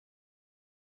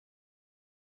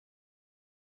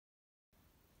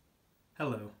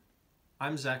Hello,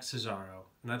 I'm Cesaro,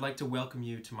 and I'd like to welcome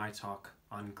you to my talk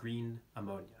on green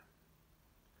ammonia.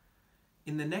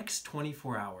 In the next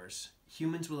 24 hours,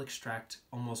 humans will extract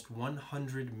almost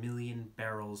 100 million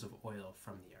barrels of oil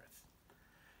from the earth.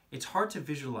 It's hard to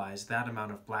visualize that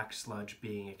amount of black sludge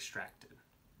being extracted.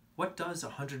 What does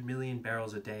 100 million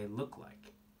barrels a day look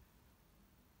like?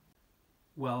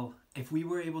 Well, if we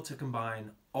were able to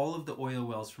combine all of the oil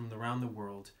wells from around the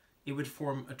world, it would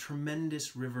form a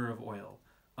tremendous river of oil,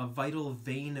 a vital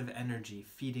vein of energy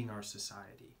feeding our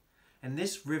society. And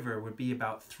this river would be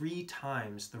about 3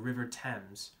 times the River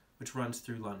Thames, which runs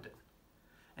through London.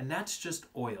 And that's just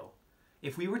oil.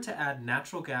 If we were to add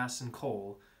natural gas and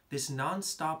coal, this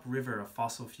non-stop river of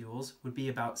fossil fuels would be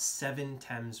about 7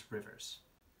 Thames rivers.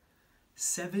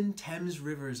 7 Thames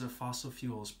rivers of fossil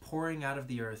fuels pouring out of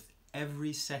the earth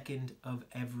every second of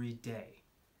every day.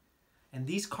 And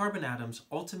these carbon atoms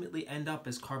ultimately end up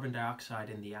as carbon dioxide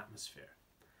in the atmosphere.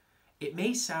 It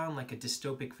may sound like a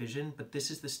dystopic vision, but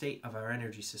this is the state of our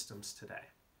energy systems today.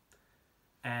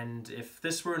 And if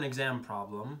this were an exam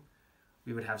problem,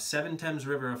 we would have 7 Thames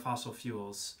River of fossil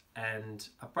fuels and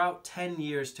about 10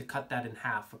 years to cut that in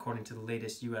half according to the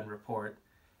latest UN report,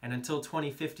 and until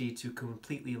 2050 to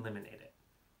completely eliminate it.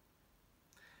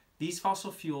 These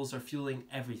fossil fuels are fueling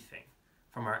everything,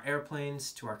 from our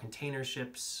airplanes to our container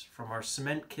ships, from our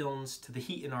cement kilns to the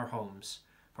heat in our homes,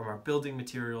 from our building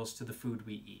materials to the food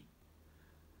we eat.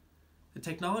 The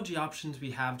technology options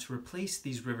we have to replace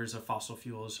these rivers of fossil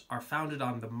fuels are founded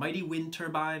on the mighty wind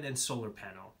turbine and solar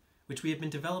panel, which we have been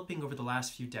developing over the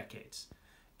last few decades.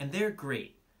 And they're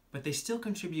great, but they still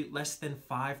contribute less than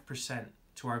 5%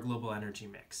 to our global energy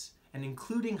mix. And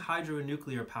including hydro and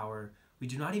nuclear power, we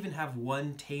do not even have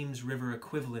 1 Thames River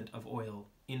equivalent of oil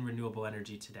in renewable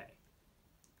energy today.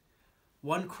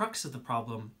 One crux of the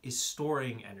problem is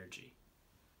storing energy.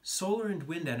 Solar and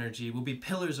wind energy will be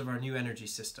pillars of our new energy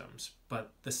systems,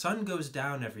 but the sun goes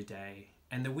down every day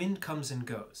and the wind comes and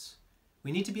goes.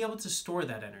 We need to be able to store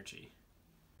that energy.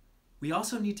 We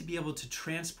also need to be able to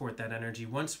transport that energy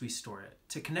once we store it,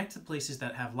 to connect to places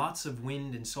that have lots of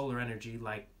wind and solar energy,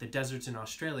 like the deserts in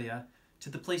Australia, to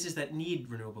the places that need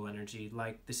renewable energy,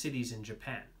 like the cities in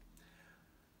Japan.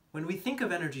 When we think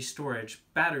of energy storage,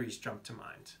 batteries jump to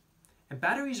mind. And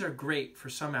batteries are great for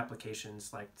some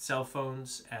applications like cell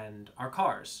phones and our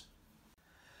cars.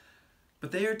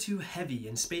 But they are too heavy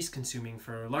and space-consuming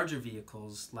for larger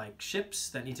vehicles like ships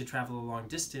that need to travel a long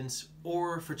distance,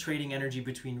 or for trading energy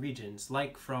between regions,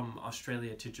 like from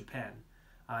Australia to Japan.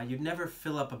 You'd never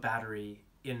fill up a battery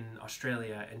in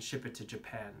Australia and ship it to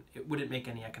Japan. It wouldn't make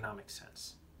any economic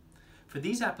sense. For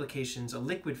these applications, a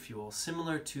liquid fuel,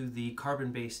 similar to the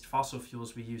carbon-based fossil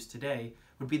fuels we use today,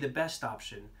 would be the best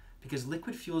option, because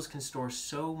liquid fuels can store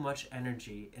so much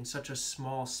energy in such a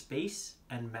small space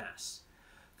and mass.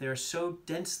 They are so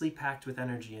densely packed with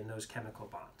energy in those chemical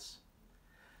bonds.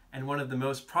 And one of the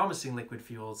most promising liquid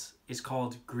fuels is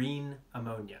called green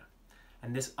ammonia.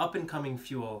 And this up-and-coming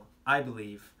fuel, I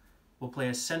believe, will play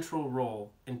a central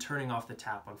role in turning off the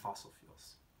tap on fossil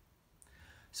fuels.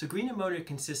 So green ammonia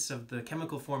consists of the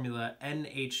chemical formula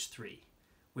NH3,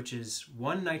 which is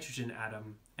 1 nitrogen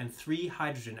atom and 3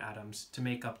 hydrogen atoms to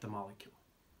make up the molecule.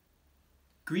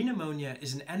 Green ammonia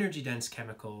is an energy-dense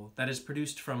chemical that is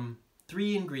produced from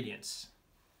 3 ingredients: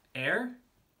 air,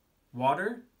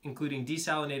 water, including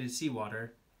desalinated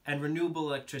seawater, and renewable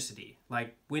electricity,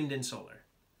 like wind and solar.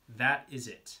 That is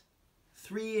it.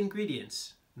 3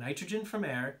 ingredients: nitrogen from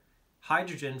air,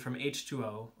 hydrogen from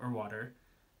H2O, or water,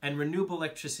 and renewable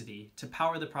electricity to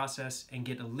power the process and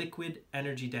get a liquid,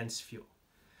 energy-dense fuel.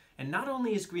 And not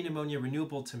only is green ammonia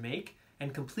renewable to make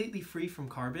and completely free from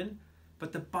carbon,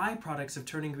 but the byproducts of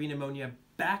turning green ammonia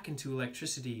back into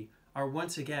electricity are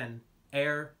once again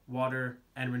air, water,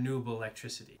 and renewable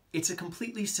electricity. It's a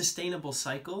completely sustainable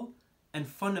cycle and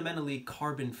fundamentally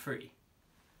carbon-free.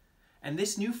 And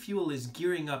this new fuel is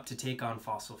gearing up to take on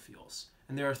fossil fuels.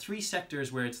 And there are 3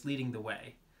 sectors where it's leading the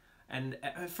way. And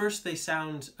at first they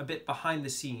sound a bit behind the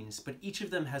scenes, but each of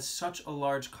them has such a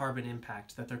large carbon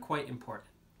impact that they're quite important.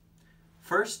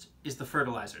 First is the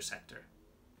fertilizer sector.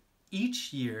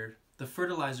 Each year, the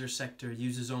fertilizer sector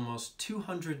uses almost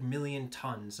 200 million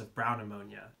tons of brown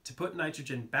ammonia to put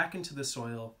nitrogen back into the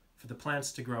soil for the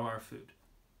plants to grow our food.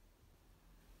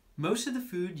 Most of the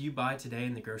food you buy today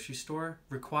in the grocery store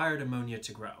required ammonia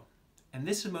to grow, and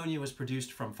this ammonia was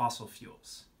produced from fossil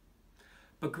fuels.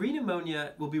 But green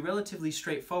ammonia will be relatively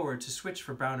straightforward to switch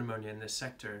for brown ammonia in this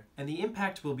sector, and the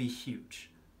impact will be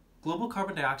huge. Global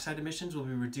carbon dioxide emissions will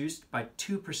be reduced by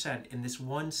 2% in this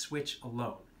one switch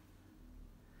alone.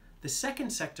 The second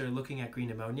sector looking at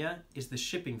green ammonia is the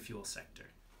shipping fuel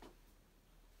sector.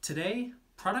 Today,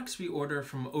 products we order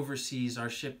from overseas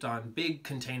are shipped on big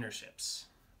container ships.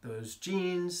 Those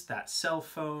jeans, that cell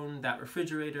phone, that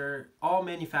refrigerator, all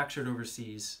manufactured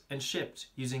overseas and shipped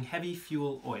using heavy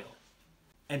fuel oil.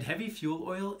 And heavy fuel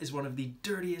oil is one of the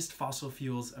dirtiest fossil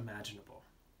fuels imaginable.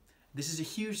 This is a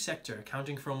huge sector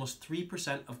accounting for almost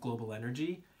 3% of global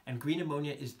energy, and green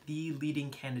ammonia is the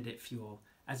leading candidate fuel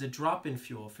as a drop-in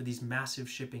fuel for these massive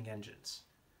shipping engines.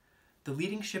 The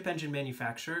leading ship engine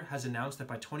manufacturer has announced that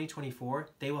by 2024,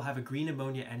 they will have a green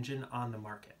ammonia engine on the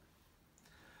market.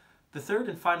 The third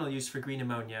and final use for green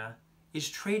ammonia is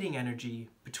trading energy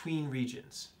between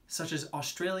regions, such as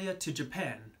Australia to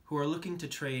Japan, who are looking to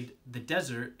trade the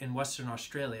desert in Western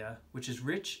Australia, which is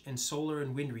rich in solar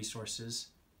and wind resources,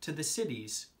 to the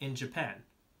cities in Japan.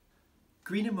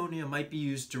 Green ammonia might be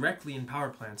used directly in power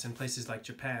plants in places like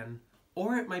Japan,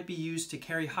 or it might be used to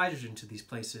carry hydrogen to these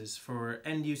places for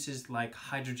end uses like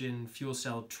hydrogen fuel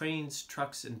cell trains,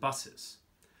 trucks, and buses.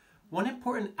 One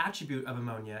important attribute of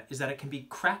ammonia is that it can be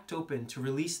cracked open to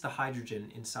release the hydrogen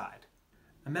inside.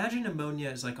 Imagine ammonia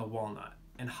is like a walnut,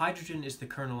 and hydrogen is the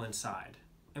kernel inside.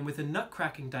 And with a nut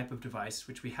cracking type of device,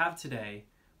 which we have today,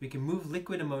 we can move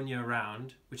liquid ammonia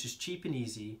around, which is cheap and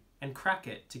easy, and crack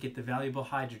it to get the valuable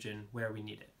hydrogen where we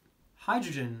need it.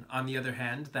 Hydrogen, on the other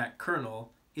hand, that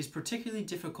kernel, is particularly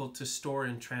difficult to store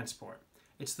and transport.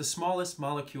 It's the smallest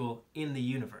molecule in the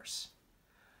universe.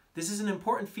 This is an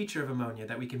important feature of ammonia,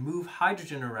 that we can move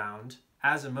hydrogen around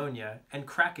as ammonia and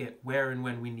crack it where and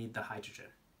when we need the hydrogen.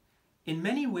 In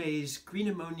many ways, green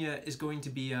ammonia is going to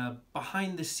be a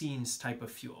behind-the-scenes type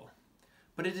of fuel,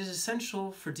 but it is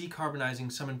essential for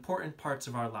decarbonizing some important parts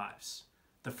of our lives.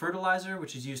 The fertilizer,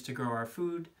 which is used to grow our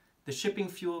food, the shipping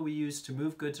fuel we use to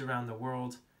move goods around the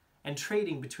world, and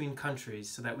trading between countries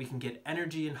so that we can get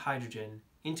energy and hydrogen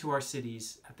into our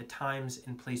cities at the times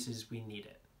and places we need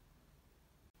it.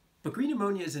 But green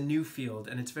ammonia is a new field,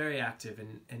 and it's very active,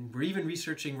 and we're even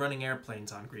researching running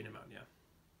airplanes on green ammonia.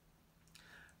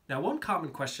 Now, one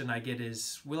common question I get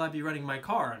is, will I be running my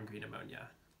car on green ammonia?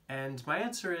 And my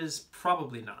answer is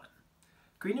probably not.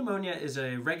 Green ammonia is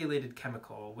a regulated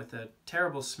chemical with a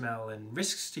terrible smell and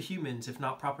risks to humans if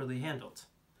not properly handled.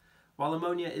 While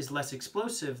ammonia is less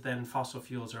explosive than fossil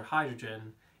fuels or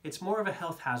hydrogen, it's more of a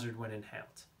health hazard when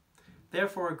inhaled.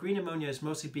 Therefore, green ammonia is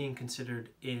mostly being considered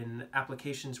in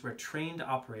applications where trained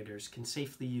operators can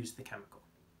safely use the chemical.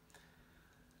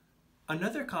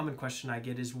 Another common question I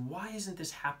get is, why isn't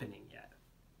this happening yet?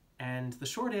 And the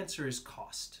short answer is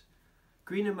cost.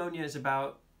 Green ammonia is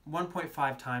about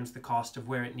 1.5 times the cost of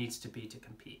where it needs to be to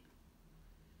compete.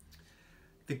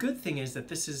 The good thing is that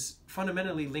this is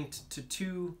fundamentally linked to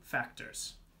two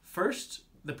factors. First,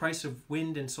 the price of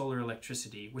wind and solar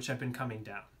electricity, which have been coming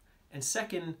down. And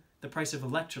second, the price of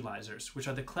electrolyzers, which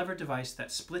are the clever device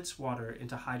that splits water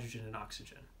into hydrogen and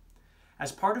oxygen.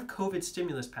 As part of COVID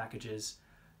stimulus packages,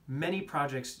 many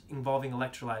projects involving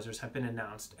electrolyzers have been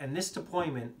announced, and this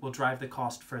deployment will drive the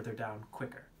cost further down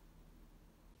quicker.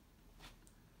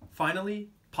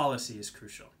 Finally, policy is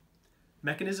crucial.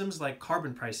 Mechanisms like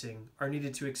carbon pricing are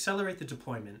needed to accelerate the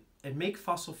deployment and make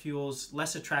fossil fuels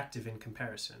less attractive in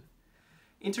comparison.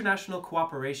 International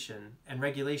cooperation and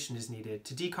regulation is needed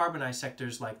to decarbonize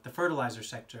sectors like the fertilizer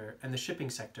sector and the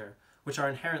shipping sector, which are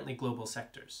inherently global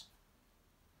sectors.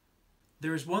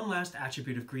 There is one last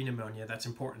attribute of green ammonia that's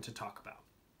important to talk about.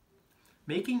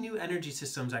 Making new energy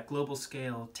systems at global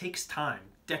scale takes time,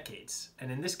 decades,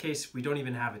 and in this case, we don't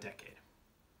even have a decade.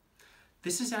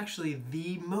 This is actually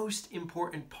the most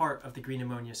important part of the green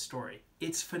ammonia story.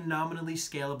 It's phenomenally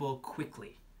scalable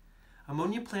quickly.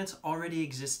 Ammonia plants already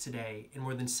exist today in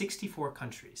more than 64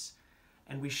 countries,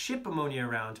 and we ship ammonia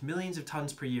around millions of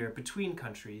tons per year between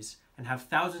countries and have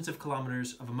thousands of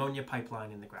kilometers of ammonia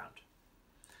pipeline in the ground.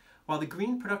 While the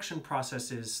green production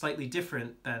process is slightly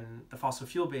different than the fossil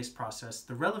fuel-based process,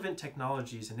 the relevant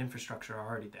technologies and infrastructure are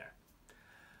already there.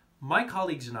 My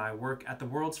colleagues and I work at the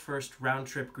world's first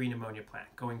round-trip green ammonia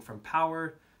plant, going from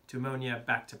power to ammonia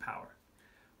back to power.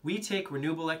 We take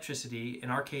renewable electricity, in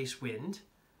our case wind,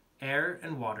 air,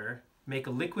 and water, make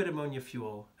a liquid ammonia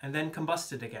fuel, and then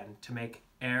combust it again to make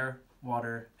air,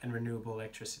 water, and renewable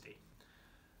electricity.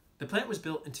 The plant was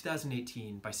built in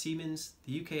 2018 by Siemens,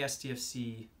 the UK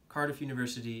SDFC, Cardiff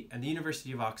University, and the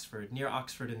University of Oxford, near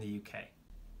Oxford in the UK.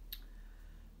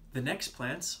 The next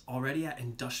plants, already at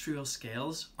industrial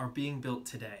scales, are being built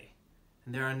today.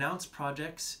 And there are announced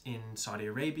projects in Saudi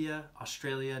Arabia,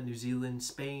 Australia, New Zealand,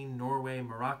 Spain, Norway,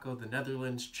 Morocco, the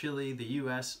Netherlands, Chile, the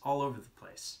US, all over the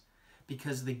place.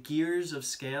 Because the gears of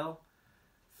scale,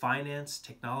 finance,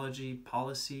 technology,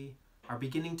 policy, are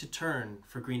beginning to turn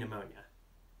for green ammonia.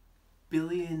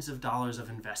 Billions of dollars of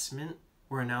investment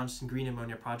were announced in green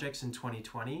ammonia projects in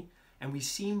 2020, and we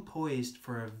seem poised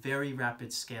for a very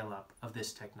rapid scale-up of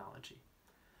this technology.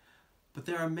 But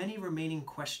there are many remaining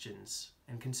questions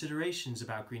and considerations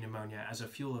about green ammonia as a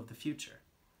fuel of the future.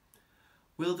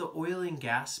 Will the oil and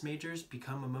gas majors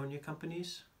become ammonia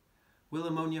companies? Will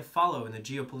ammonia follow in the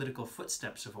geopolitical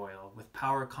footsteps of oil, with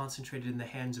power concentrated in the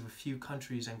hands of a few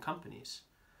countries and companies?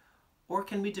 Or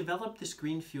can we develop this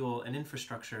green fuel and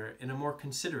infrastructure in a more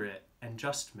considerate and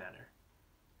just manner,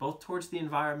 both towards the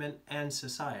environment and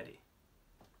society?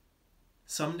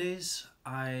 Some days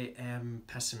I am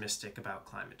pessimistic about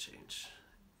climate change.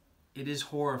 It is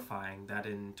horrifying that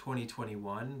in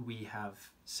 2021 we have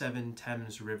 7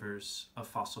 Thames rivers of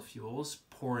fossil fuels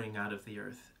pouring out of the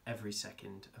earth every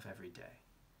second of every day.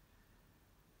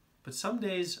 But some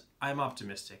days I'm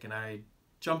optimistic and I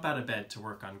jump out of bed to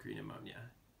work on green ammonia.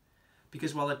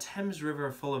 Because while a Thames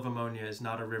river full of ammonia is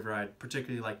not a river I'd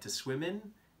particularly like to swim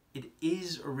in, it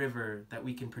is a river that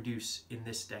we can produce in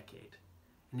this decade.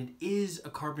 And it is a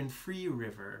carbon-free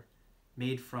river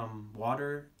made from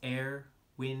water, air,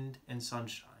 wind, and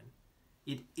sunshine.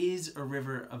 It is a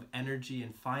river of energy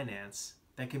and finance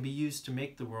that can be used to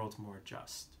make the world more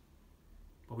just.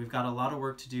 But we've got a lot of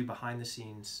work to do behind the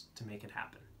scenes to make it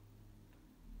happen.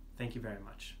 Thank you very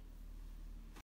much.